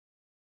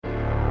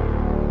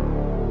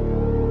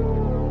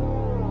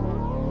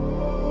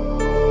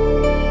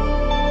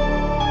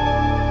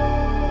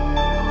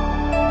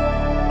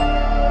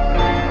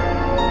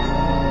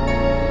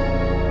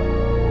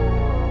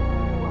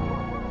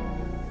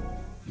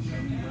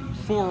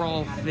for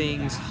all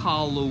things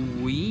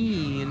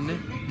Halloween.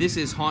 This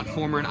is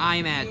Hauntformer, and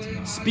I'm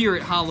at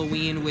Spirit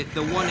Halloween with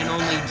the one and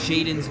only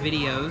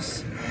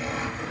Jadensvideos.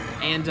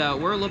 And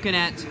we're looking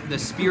at the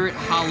Spirit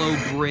Hollow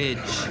Bridge.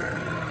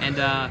 And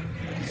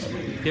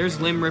there's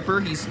Limb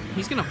Ripper.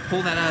 He's gonna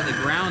pull that out of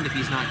the ground if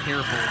he's not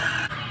careful.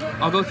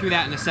 I'll go through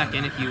that in a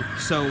second if you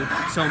so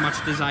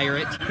much desire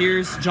it.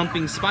 Here's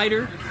Jumping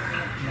Spider,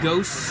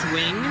 Ghost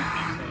Swing,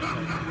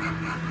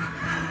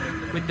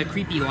 with the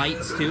creepy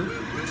lights too,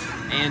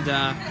 and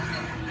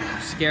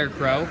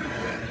Scarecrow.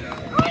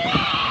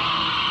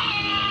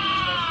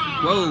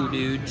 Whoa,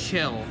 dude,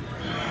 chill.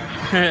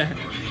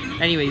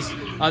 Anyways,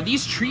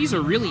 these trees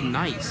are really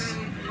nice.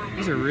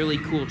 These are really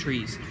cool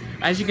trees.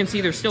 As you can see,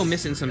 they're still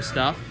missing some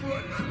stuff.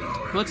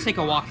 Let's take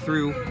a walk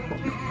through.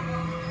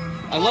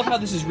 I love how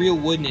this is real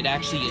wood and it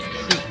actually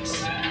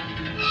creaks.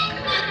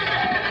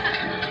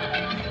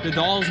 The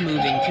doll's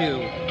moving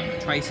too.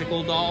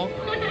 Tricycle doll.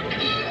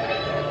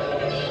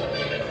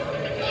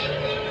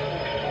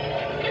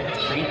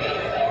 That's creepy.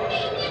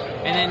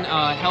 And then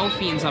Hell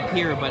Fiend's up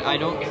here, but I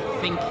don't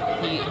think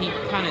he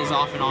kind of is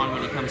off and on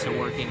when it comes to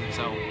working,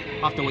 so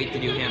I'll have to wait to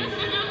do him.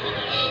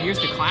 Here's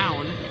the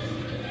clown.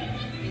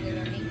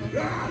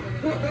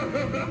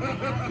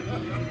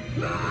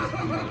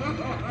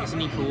 Isn't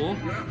he cool?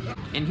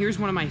 And here's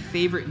one of my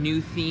favorite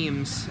new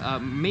themes,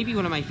 maybe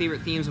one of my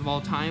favorite themes of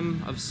all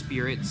time of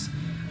spirits.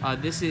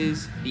 This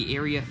is the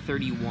Area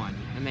 31,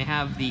 and they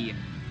have the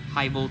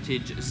high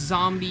voltage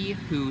zombie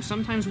who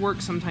sometimes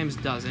works, sometimes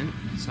doesn't,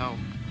 so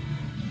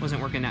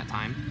wasn't working that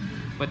time.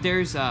 But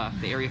there's the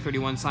Area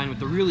 31 sign with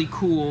the really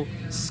cool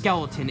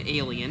skeleton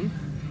alien.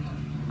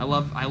 I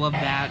love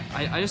that.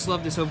 I just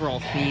love this overall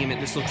theme. It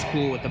just looks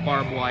cool with the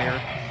barbed wire.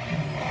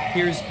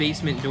 Here's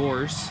Basement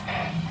Doors.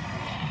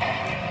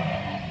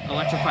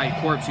 Electrified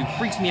Corpse, who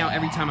freaks me out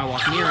every time I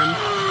walk near him.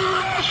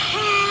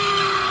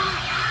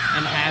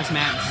 And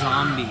Hazmat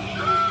Zombie.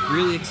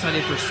 Really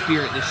excited for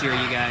Spirit this year,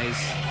 you guys.